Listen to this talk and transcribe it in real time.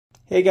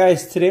Hey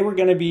guys, today we're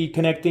going to be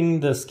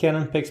connecting this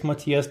Canon Pixma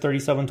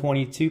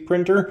TS3722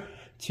 printer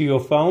to a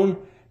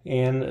phone,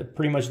 and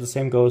pretty much the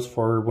same goes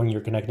for when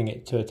you're connecting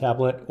it to a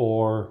tablet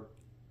or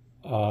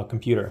a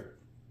computer.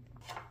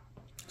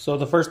 So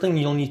the first thing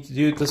you'll need to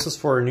do, this is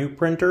for a new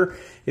printer.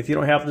 If you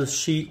don't have this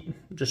sheet,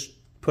 just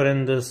put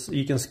in this,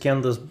 you can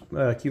scan this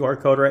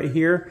QR code right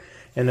here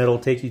and it'll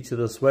take you to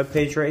this web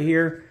page right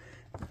here.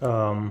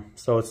 So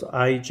it's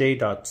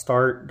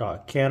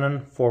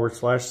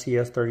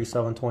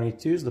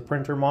ij.start.canon/CS3722 is the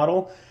printer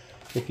model.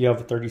 If you have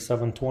a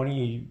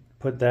 3720, you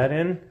put that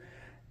in.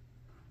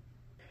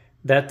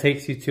 That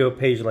takes you to a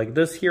page like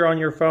this here on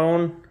your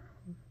phone.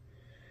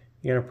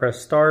 You're going to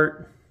press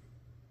start.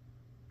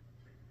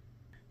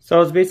 So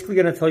it's basically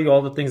going to tell you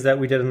all the things that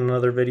we did in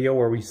another video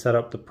where we set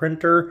up the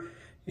printer,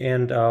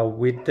 and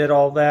we did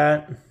all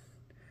that.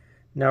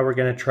 Now we're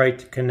going to try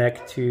to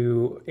connect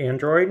to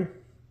Android.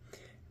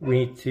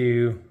 We need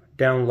to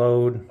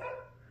download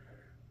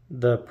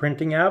the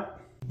printing app.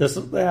 This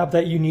is the app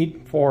that you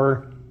need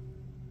for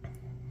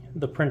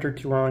the printer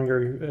to run on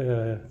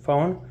your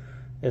phone.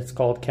 It's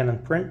called Canon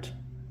Print,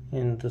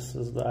 and this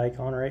is the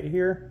icon right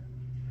here.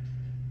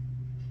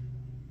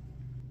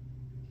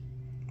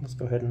 Let's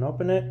go ahead and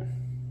open it.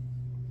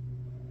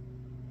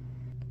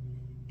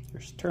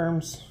 There's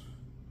terms.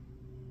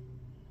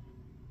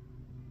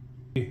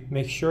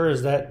 Make sure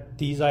is that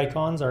these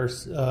icons are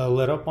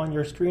lit up on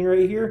your screen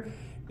right here.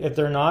 If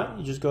they're not,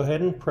 you just go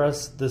ahead and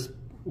press this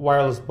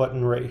wireless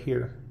button right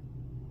here.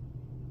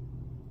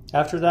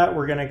 After that,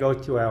 we're going to go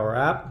to our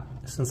app.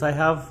 Since I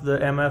have the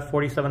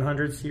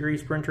MF4700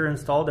 series printer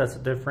installed, that's a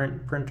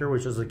different printer,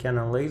 which is a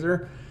Canon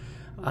laser,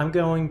 I'm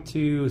going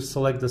to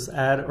select this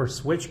add or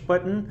switch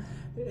button.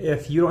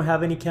 If you don't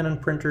have any Canon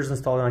printers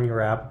installed on your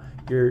app,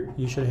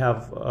 you should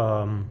have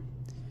a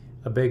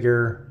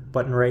bigger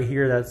button right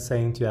here that's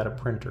saying to add a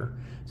printer.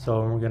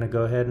 So we're going to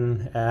go ahead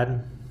and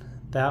add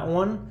that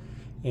one.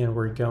 And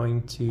we're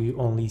going to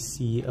only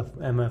see a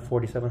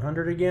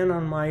MF4700 again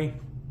on my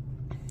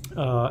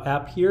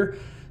app here.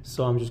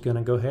 So I'm just going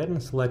to go ahead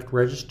and select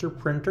register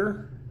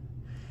printer.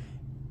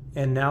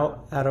 And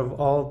now out of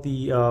all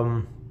the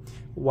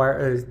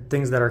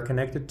things that are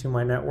connected to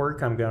my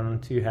network, I'm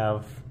going to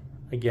have,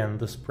 again,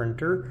 this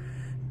printer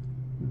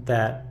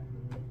that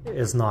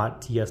is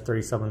not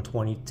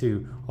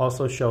TS3722.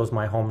 Also shows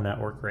my home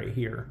network right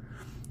here.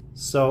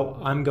 So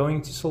I'm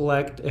going to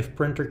select if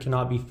printer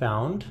cannot be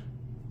found.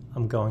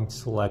 I'm going to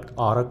select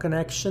auto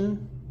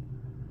connection,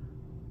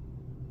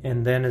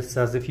 and then it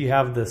says if you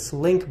have this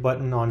link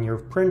button on your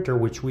printer,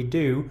 which we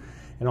do,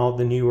 and all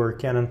the newer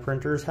Canon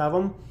printers have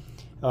them,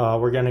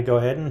 we're going to go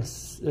ahead and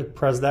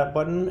press that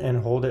button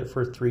and hold it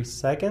for 3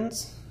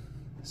 seconds.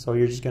 So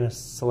you're just going to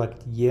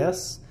select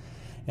yes,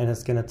 and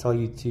it's going to tell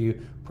you to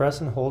press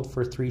and hold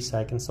for 3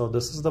 seconds. So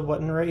this is the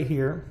button right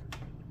here.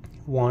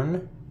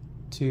 1,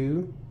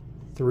 2,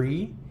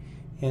 3,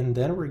 and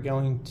then we're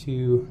going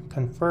to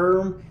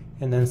confirm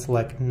and then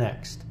select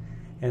next.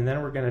 And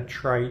then we're going to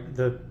try,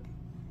 the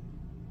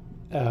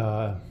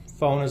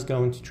phone is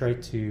going to try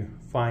to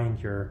find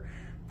your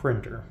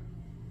printer.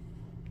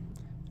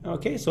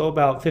 Okay, so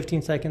about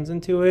 15 seconds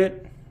into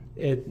it,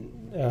 it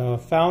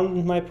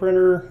found my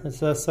printer. It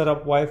says set up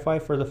Wi-Fi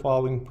for the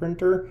following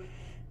printer,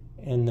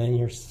 and then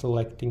you're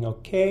selecting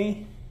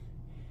OK.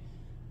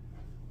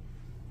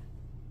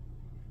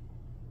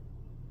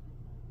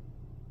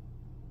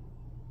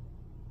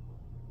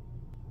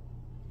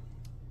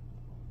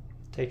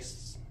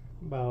 Takes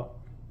about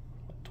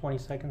 20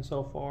 seconds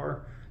so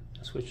far.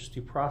 It switches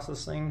to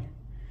processing.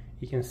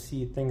 You can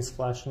see things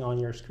flashing on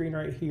your screen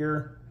right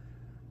here.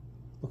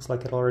 Looks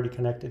like it already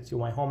connected to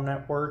my home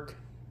network.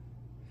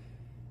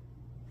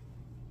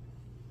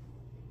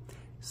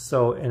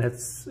 So, and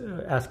it's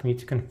asking me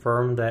to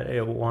confirm that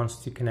it wants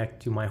to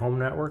connect to my home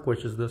network,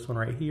 which is this one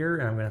right here,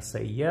 and I'm going to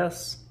say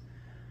yes.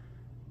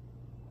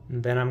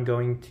 And then I'm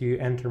going to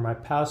enter my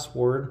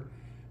password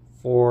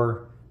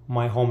for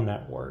my home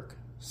network.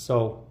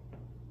 So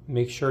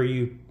make sure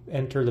you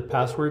enter the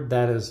password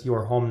that is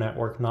your home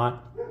network,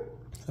 not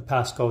a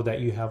passcode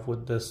that you have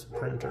with this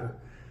printer.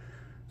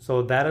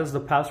 So that is the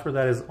password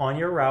that is on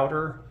your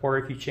router, or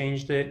if you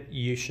changed it,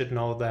 you should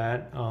know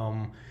that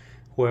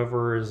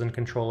whoever is in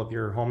control of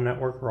your home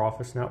network or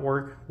office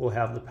network will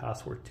have the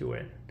password to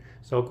it.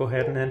 So go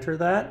ahead and enter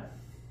that.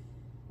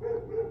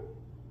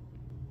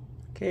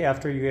 Okay,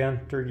 after you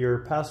entered your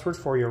password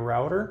for your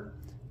router,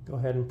 go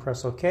ahead and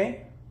press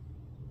OK.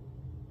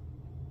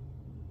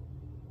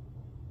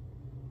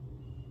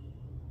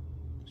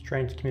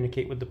 Trying to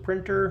communicate with the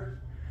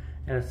printer,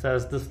 and it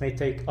says this may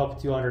take up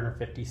to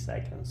 250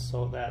 seconds,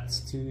 so that's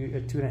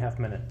 2.5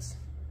 minutes.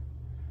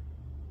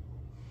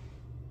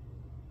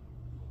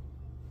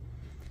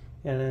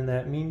 And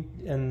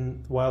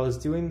in while it's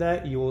doing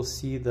that, you will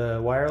see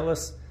the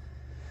wireless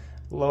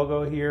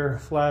logo here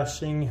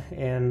flashing,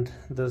 and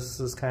this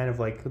is kind of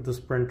like this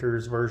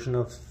printer's version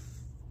of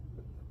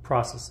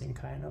processing,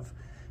 kind of.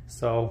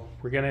 So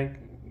we're gonna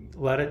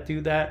let it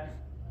do that.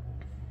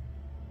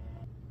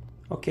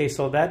 Okay,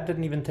 so that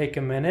didn't even take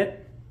a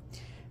minute.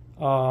 Just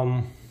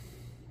gonna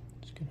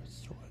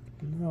select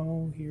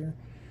no here.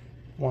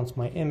 Wants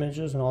my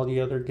images and all the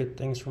other good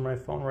things from my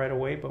phone right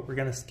away, but we're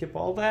gonna skip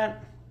all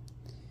that.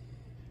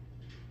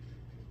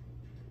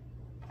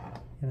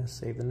 Gonna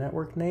save the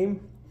network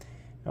name.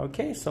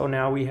 Okay, so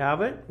now we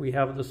have it. We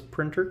have this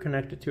printer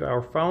connected to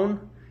our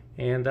phone,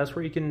 and that's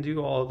where you can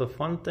do all the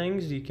fun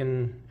things. You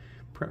can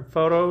print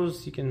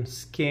photos, you can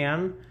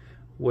scan,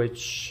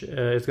 which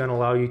is going to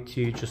allow you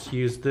to just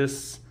use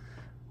this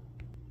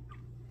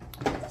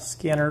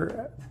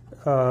scanner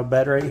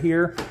bed right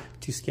here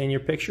to scan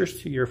your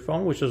pictures to your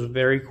phone, which is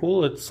very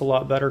cool. It's a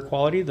lot better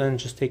quality than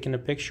just taking a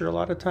picture a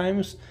lot of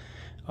times.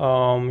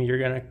 You're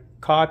going to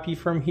copy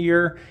from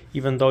here,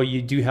 even though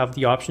you do have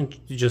the option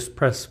to just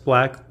press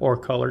black or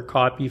color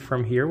copy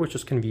from here, which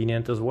is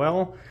convenient as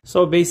well.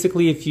 So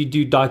basically, if you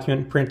do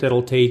document print,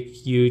 it'll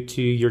take you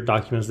to your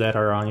documents that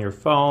are on your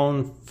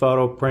phone.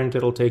 Photo print,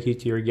 it'll take you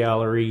to your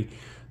gallery.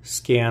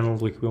 Scan,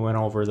 like we went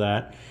over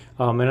that.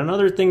 And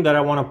another thing that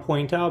I want to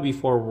point out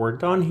before we're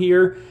done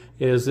here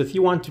is if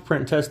you want to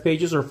print test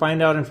pages or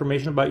find out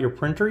information about your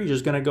printer, you're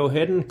just going to go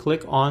ahead and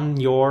click on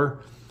your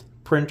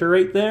printer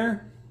right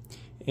there.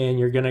 And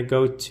you're going to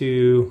go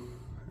to,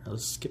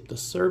 let's skip the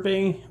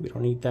survey, we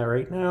don't need that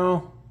right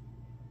now.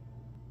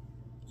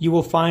 You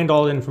will find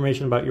all the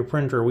information about your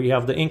printer. We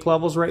have the ink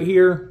levels right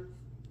here.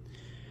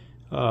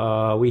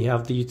 We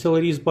have the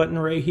utilities button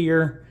right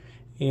here.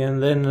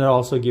 And then it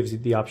also gives you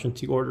the option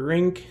to order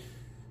ink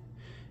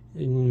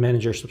and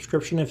manage your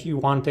subscription if you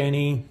want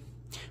any.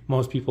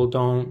 Most people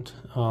don't.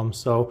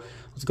 So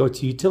let's go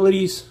to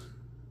utilities.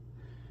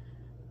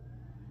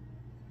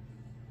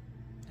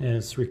 And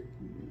it's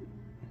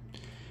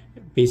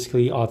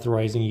basically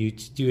authorizing you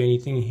to do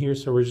anything here.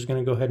 So we're just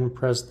going to go ahead and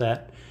press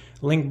that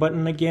link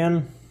button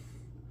again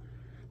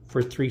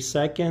for 3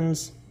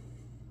 seconds.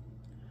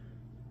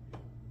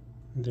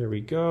 There we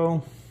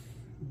go.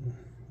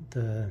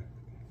 The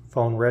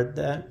phone read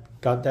that,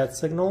 got that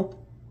signal.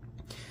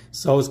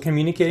 So it's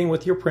communicating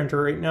with your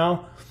printer right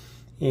now.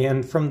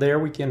 And from there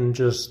we can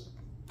just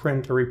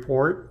print a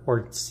report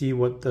or see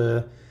what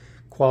the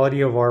quality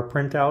of our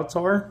printouts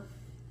are.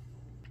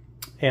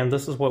 And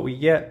this is what we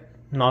get.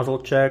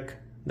 Nozzle check,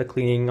 the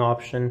cleaning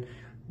option,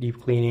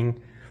 deep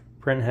cleaning,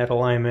 print head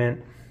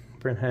alignment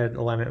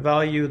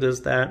value,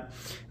 there's that.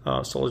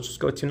 So let's just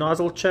go to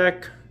nozzle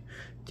check.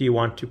 Do you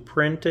want to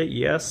print it?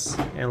 Yes.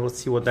 And let's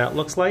see what that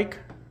looks like.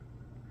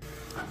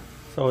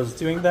 So it's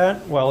doing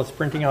that while it's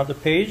printing out the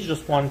page.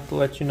 Just wanted to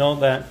let you know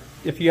that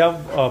if you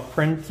have a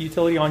print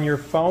utility on your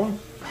phone,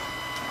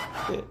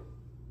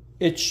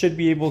 it should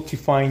be able to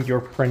find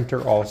your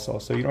printer also.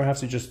 So you don't have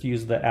to just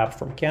use the app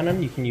from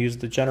Canon. You can use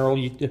the general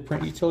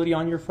print utility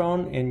on your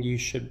phone, and you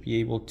should be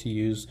able to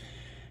use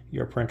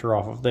your printer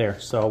off of there.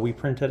 So we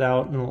printed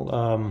out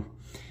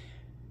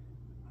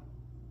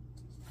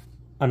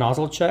a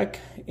nozzle check,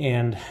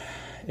 and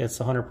it's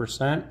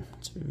 100%.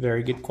 It's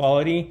very good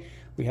quality.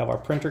 We have our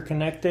printer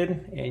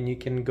connected, and you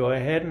can go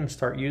ahead and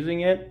start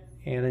using it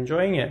and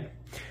enjoying it.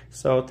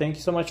 So thank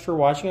you so much for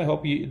watching. I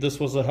hope this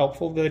was a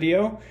helpful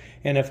video,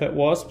 and if it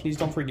was, please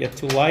don't forget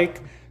to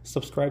like,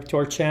 subscribe to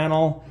our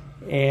channel,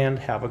 and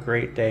have a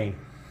great day.